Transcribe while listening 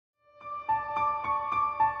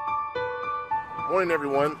Morning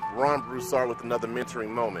everyone, Ron Broussard with another mentoring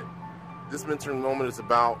moment. This mentoring moment is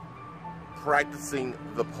about practicing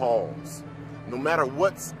the pause. No matter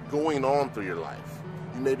what's going on through your life,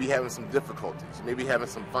 you may be having some difficulties, you may be having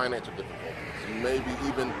some financial difficulties, you may be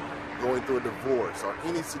even going through a divorce or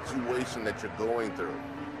any situation that you're going through.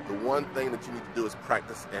 The one thing that you need to do is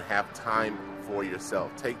practice and have time for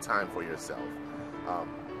yourself. Take time for yourself.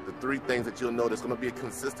 The three things that you'll notice going to be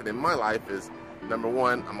consistent in my life is, number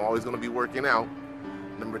one, I'm always going to be working out.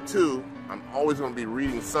 Number two, I'm always going to be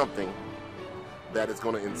reading something that is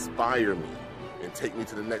going to inspire me and take me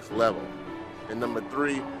to the next level. And number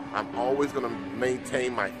three, I'm always going to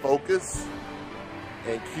maintain my focus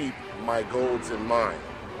and keep my goals in mind.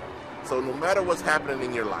 So no matter what's happening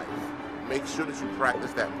in your life, make sure that you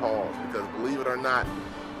practice that pause, because believe it or not,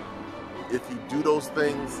 if you do those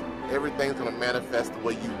things, everything's going to manifest the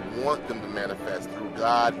way you want them to manifest through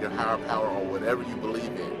God, your higher power, or whatever you believe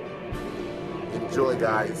in. Enjoy,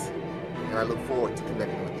 guys, and I look forward to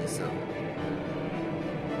connecting with you soon.